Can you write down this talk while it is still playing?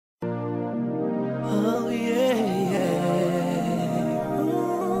Oh, yeah, yeah.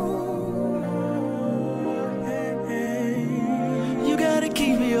 You gotta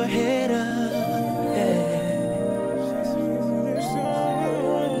keep your head up. Yeah.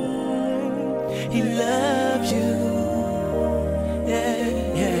 He loves you. Yeah,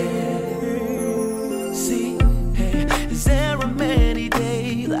 yeah. See, hey, there are many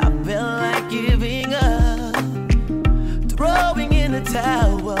days I felt like giving up, throwing in the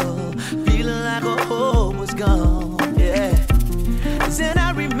towel, feeling like a hope was gone. Yeah. Then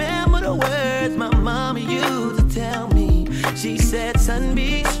I remember the words my mama used to tell me. She said, son,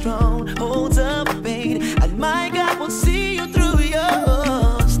 be strong, hold up, faith, and my God will see you through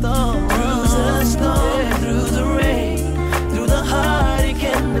your storm. Through the storm, through the rain, through the heartache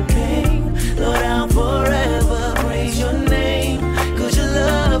and the pain, Lord, I'll forever praise your name, 'cause your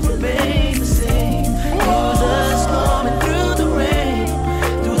love remains the same. Through the storm and through the rain,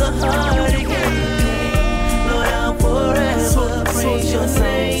 through the heartache and the pain, Lord, I'll forever praise your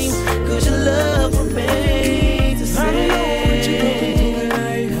name, 'cause your love remains the same.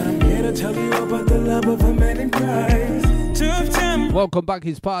 I'm here to tell you about the love of a man in Christ. Welcome back,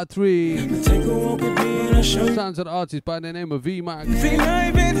 it's part 3. Sounds of the artist by the name of V-Max.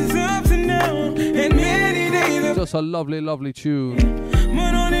 Just a lovely, lovely tune.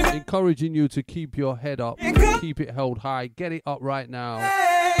 Encouraging you to keep your head up, keep it held high, get it up right now.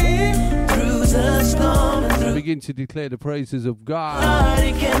 Begin to declare the praises of God.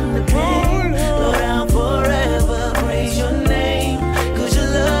 Lord, I'll forever praise your name, 'cause your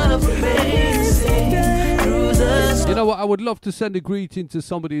love remains the same. You know what? I would love to send a greeting to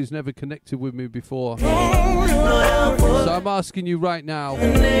somebody who's never connected with me before. So I'm asking you right now,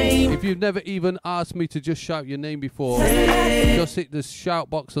 if you've never even asked me to just shout your name before, just hit the shout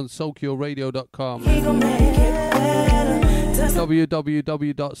box on soulcureradio.com.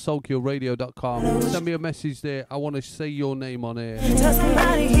 www.soulcureradio.com. Send me a message there. I want to say your name on air.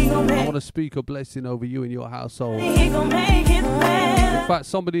 I want to speak a blessing over you and your household. In fact,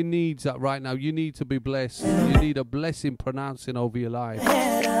 somebody needs that right now. You need to be blessed. You need a blessing pronouncing over your life.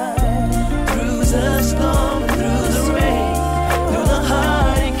 Through the storm, through the rain, through the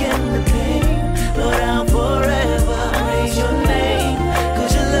heartache and the pain, Lord, I'll forever praise your name,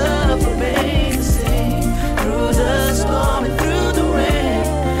 'cause your love remains the same. Through the storm and through the rain,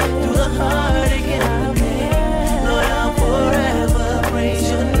 through the heartache and the pain, Lord, I'll forever praise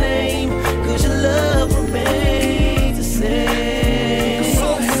your name, 'cause your love remains the same.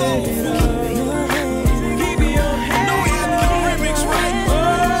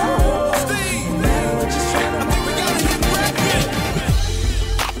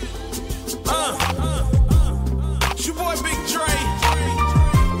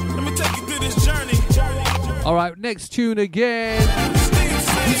 All right, next tune again. You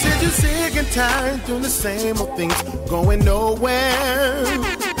said you're sick and tired doing the same old things, going nowhere. Well,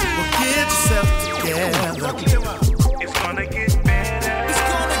 get yourself together. It's gonna get better. It's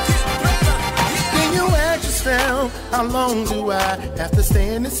gonna get better. Then you ask yourself, how long do I have to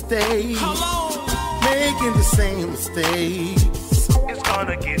stay in this state? How long? Making the same mistakes. It's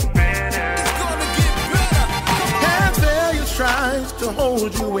gonna get better. It's gonna get better. Have failure tries to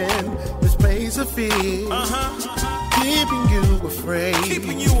hold you in this place of fear. Keeping you afraid.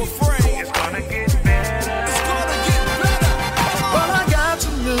 Keeping you afraid. It's gonna get better. It's gonna get better. Well, I got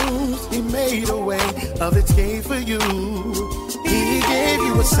some news. He made a way of escape for you. He gave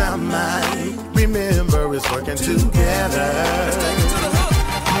you a sound mind. Remember, it's working together. Let's take it to the hook.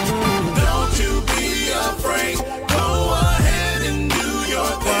 Don't you be afraid. Go ahead and do your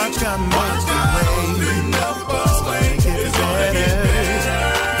thing. Watch God open up a way. It's gonna get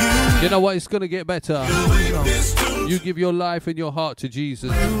better. You know what? It's going to get better. You give your life and your heart to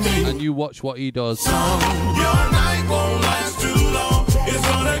Jesus, and you watch what he does. Your night won't last too long. It's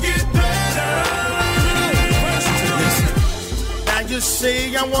gonna get better. Now you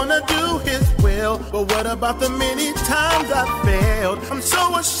say I wanna do his will, but what about the many times I failed? I'm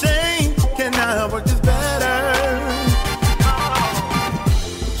so ashamed. Can I work this better?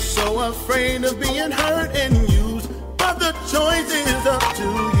 So afraid of being hurt and used, but the choice is up to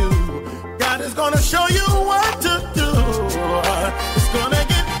you. God is gonna show you what to do. It's gonna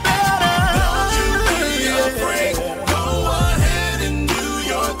get better. Don't you be afraid. Go ahead and do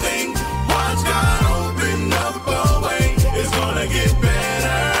your thing. Watch God open up a way. It's gonna get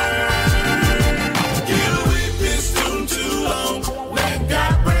better. You with this tune too long. Let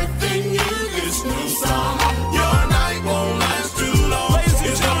God breath in you this new song. Your night won't last too long.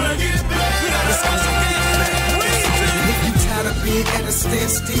 It's gonna get better. If you tired of being at a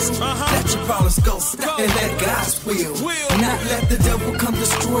standstill, let your problems go. And let God's will not let the devil come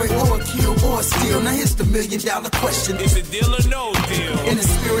destroy destroy or kill or steal. Now here's the $1 million question. Is it deal or no deal? In the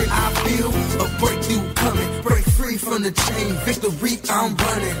spirit I feel a breakthrough coming. Break free from the chain, victory I'm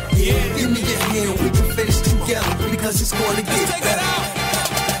running. Yeah. Give me your hand, we can finish together because it's going to get better.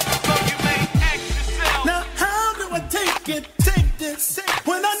 Now how do I take this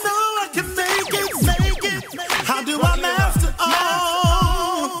when I know I can make it? How do I master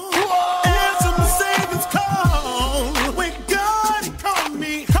all? Answer my Savior's call. When God called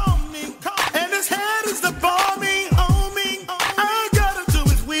me, and His hand is upon me, I gotta do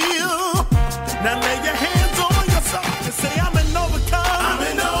His will. Now lay your hands on yourself and say, I'm an overcomer.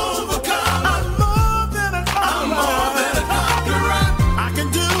 I'm more than a conqueror. I can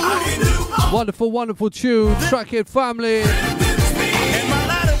do. Wonderful, wonderful tune. Trackhead family. And my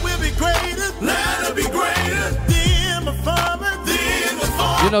ladder will be greater. Than my father.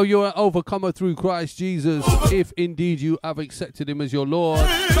 You know you're an overcomer through Christ Jesus if indeed you have accepted Him as your Lord.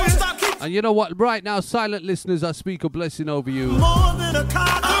 And you know what? Right now, silent listeners, I speak a blessing over you.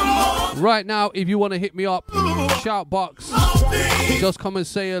 Right now, if you want to hit me up, shout box. Just come and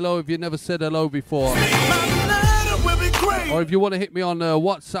say hello if you never said hello before. Or if you want to hit me on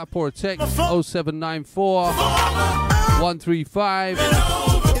WhatsApp or a text, 0794 135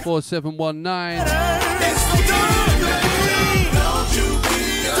 4719.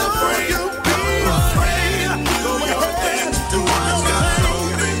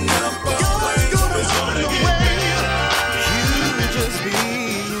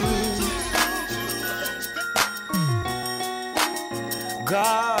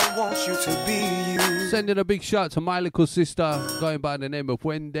 God wants you to be you. Sending a big shout to my little sister, going by the name of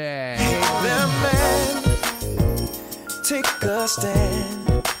Wendy. Hey, man, take a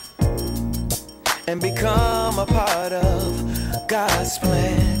stand and become a part of God's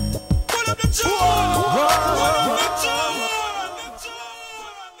plan. Put up the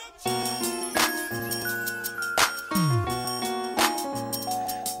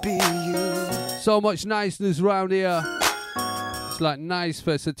be you. So much niceness around here. It's like nice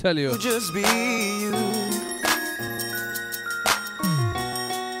fest, I tell you. Just be you.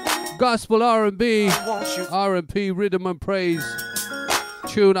 Gospel R&B, R&P, rhythm and praise,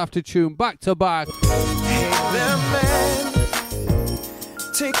 tune after tune, back to back. Hey, man,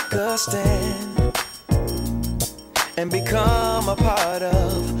 take a stand and become a part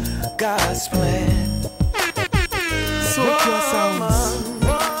of God's plan. So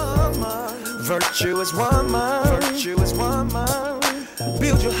virtue is one mind.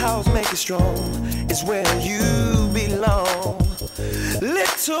 Build your house, make it strong. It's where you belong.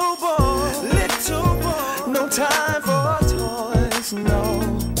 Little boy, no time for toys, no.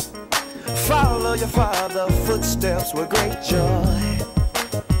 Follow your father's footsteps with great joy.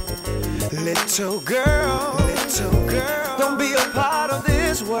 Little girl, don't be a part of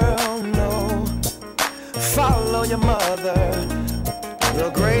this world, no. Follow your mother, the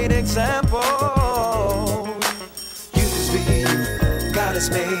great example. You just be you, God has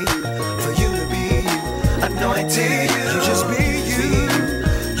made you, for you to be you, anointed you. You just be you,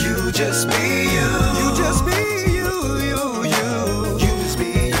 you just be you, you just be you, you just be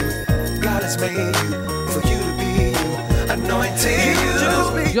you, God has made you, for you to be you, anointed you.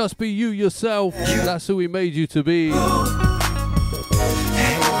 Just be you yourself, that's who He made you to be.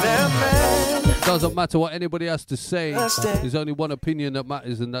 Doesn't matter what anybody has to say. There's only one opinion that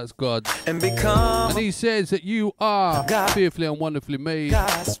matters, and that's God. And He says that you are fearfully and wonderfully made.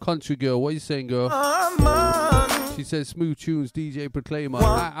 Country girl, what are you saying, girl? She says smooth tunes, DJ Proclaima.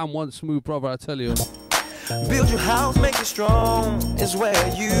 I am one smooth brother, I tell you. Build your house, make it strong, is where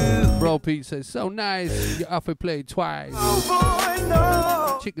you. Bro Pete says, so nice, you have to play twice. Oh boy,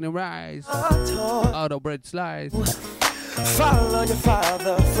 no. Chicken and rice, auto bread slice. Follow your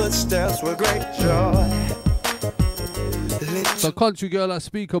father's footsteps with great joy. So country girl, I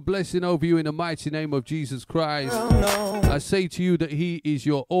speak a blessing over you in the mighty name of Jesus Christ. I say to you that He is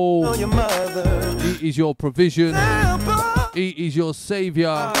your all. He is your provision. He is your savior.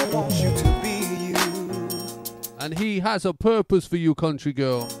 I want you to be you. And He has a purpose for you, country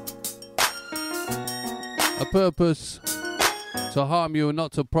girl. A purpose to harm you and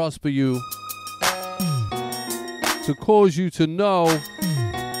not to prosper you. To cause you to know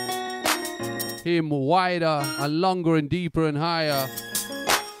Him wider and longer and deeper and higher.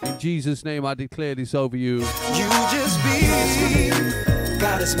 In Jesus' name I declare this over you. You just be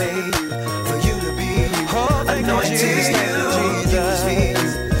God has made you, for you to be anointed.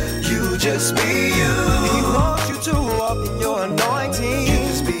 You just be you. He wants you to walk in your anointing. You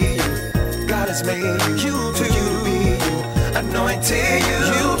just be you. God has made you, for you to be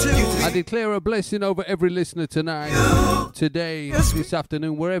I declare a blessing over every listener tonight, today, this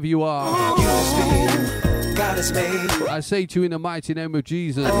afternoon, wherever you are. I say to you in the mighty name of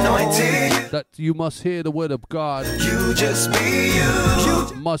Jesus that you must hear the word of God. You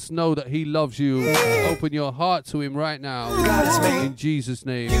must know that he loves you. Open your heart to him right now. In Jesus'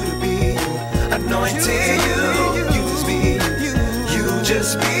 name.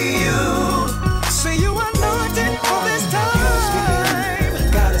 Just be you. Say you are anointed for this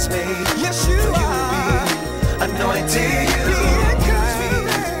time. God has made. Yes, you are. Anointed.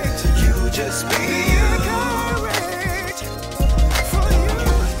 You just be you.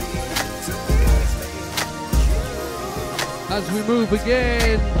 As we move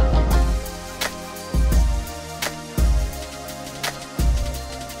again.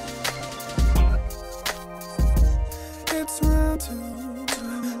 It's round two.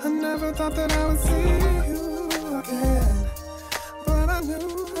 I never thought that I would see you again, but I knew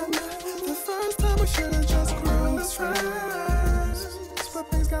the first time we should have just grown as friends. But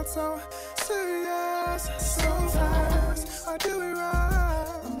things got so serious, so fast. Why do we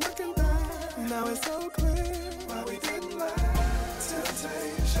run? I'm looking back, now it's so clear why we didn't last.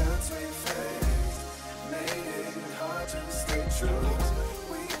 Temptations we faced made it hard to stay true.